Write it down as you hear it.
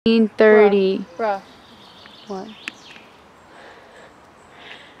1930. Bruh. What?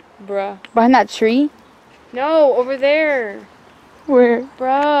 Bruh. Behind that tree? No, over there. Where?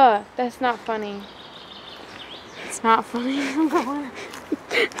 Bruh. That's not funny. It's not funny. I'm going.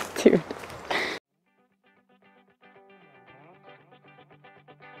 Dude.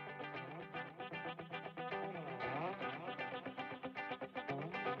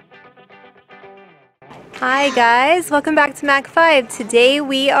 Hi guys, welcome back to Mac 5. Today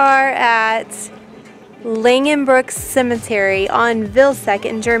we are at Langenbruck Cemetery on Vilseck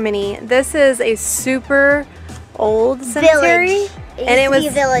in Germany. This is a super old cemetery. It used to be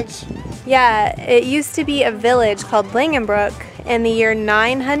a village. Yeah, it used to be a village called Langenbruck in the year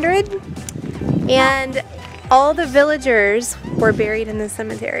 900. And all the villagers were buried in the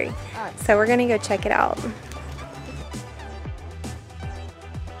cemetery. So we're gonna go check it out. Is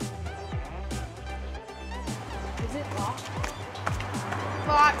it locked?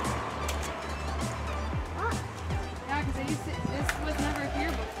 Locked. Yeah, because this was never here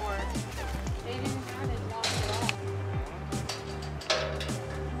before. They didn't have it locked at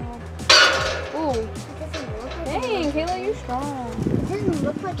all. Ooh. It doesn't look like Dang, Kayla, you're strong. It doesn't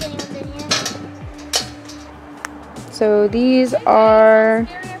look like anyone's in here. So these are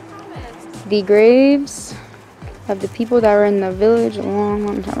the graves of the people that were in the village a long,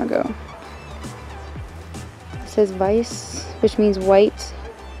 long time ago. It says Weiss, which means white,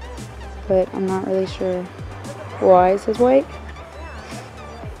 but I'm not really sure why it says white.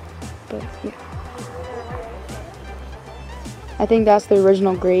 But yeah. I think that's the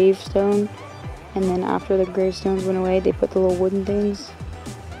original gravestone, and then after the gravestones went away, they put the little wooden things.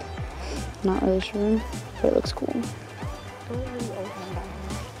 Not really sure, but it looks cool.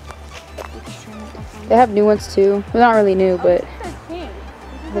 They have new ones too. They're not really new, but This is King.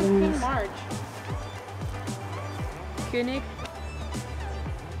 This is King March. König.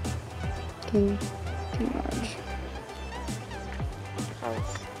 King Marge.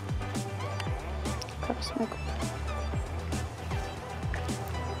 Kraus Michael.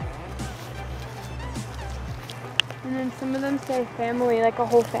 And then some of them say family, like a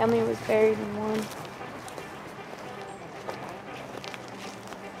whole family was buried in one.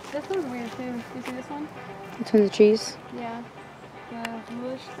 This one's weird too. You see this one? Between the trees. Yeah. The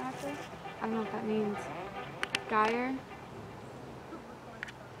English factor. I don't know what that means. Geyer.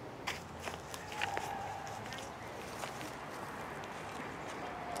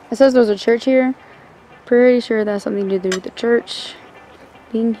 It says there's a church here. Pretty sure that's something to do with the church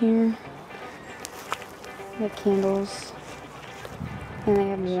being here. They have candles. And they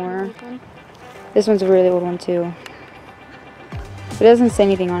have more. This one's a really old one too. It doesn't say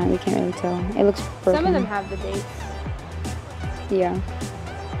anything on it, we can't really tell. It looks broken. Some of them have the dates. Yeah.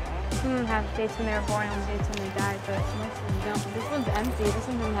 Some of them have dates when they were born and dates when they died, but most of them don't. This one's empty. This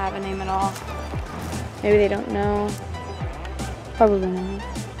one doesn't have a name at all. Maybe they don't know. Probably not.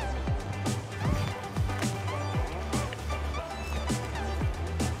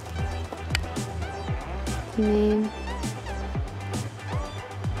 Name.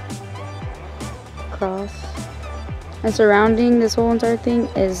 Cross. And surrounding this whole entire thing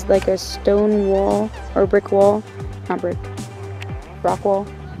is like a stone wall or brick wall. Not brick. Rock wall.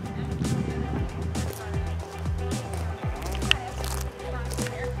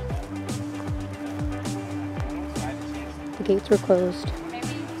 The gates were closed,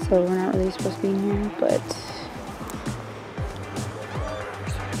 so we're not really supposed to be in here, but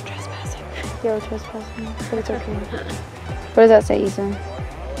yeah, we're trespassing, but it's okay. What does that say, Isa?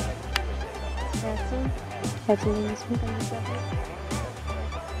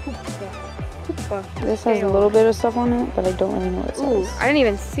 This has a little bit of stuff on it, but I don't really know what it says. Ooh, I didn't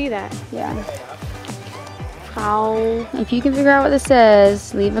even see that. Yeah. How? If you can figure out what this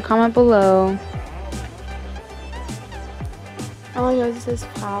says, leave a comment below. All I know is it says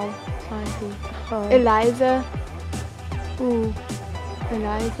Frau. Eliza. Ooh.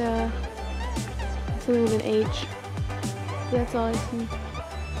 Eliza. Something with an H. That's all I see.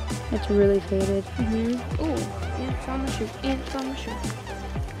 It's really faded. Ooh. Ants on the shoe. Ants on the shoe.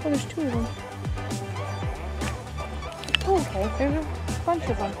 Oh, there's two of them. Oh, okay. There's a bunch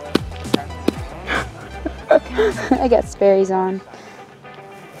of them. I got Sperry's on.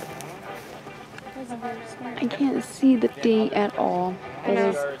 I can't see the date at all. I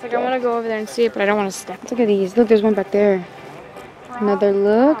know. It's like I want to go over there and see it, but I don't want to step. Look at these. Look, there's one back there. Another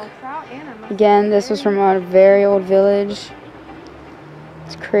look. Again, this was from a very old village.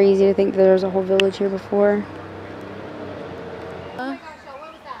 It's crazy to think that there was a whole village here before.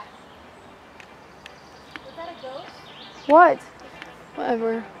 What?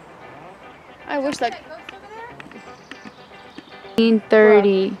 Whatever. I wish that.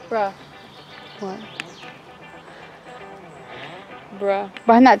 1930. Bruh. What? Bruh.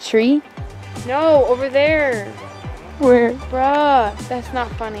 Behind that tree? No, over there. Where? Bruh. That's not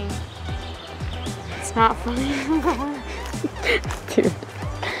funny. It's not funny. Dude.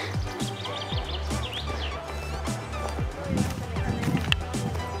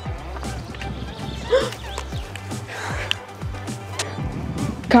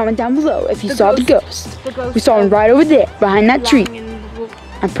 Comment down below if you saw the ghost. We saw him right over there, behind that tree.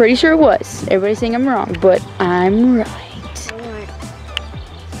 I'm pretty sure it was. Everybody's saying I'm wrong, but I'm right.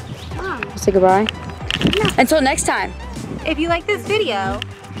 Say goodbye. Until next time. If you like this video,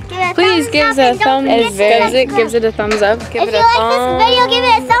 Please give us a thumbs up. Gives it a thumbs up. Give If it you a like thumbs. this video, give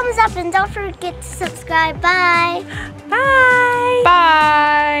it a thumbs up and don't forget to subscribe. Bye. bye.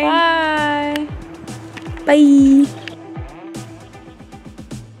 Bye. Bye. Bye.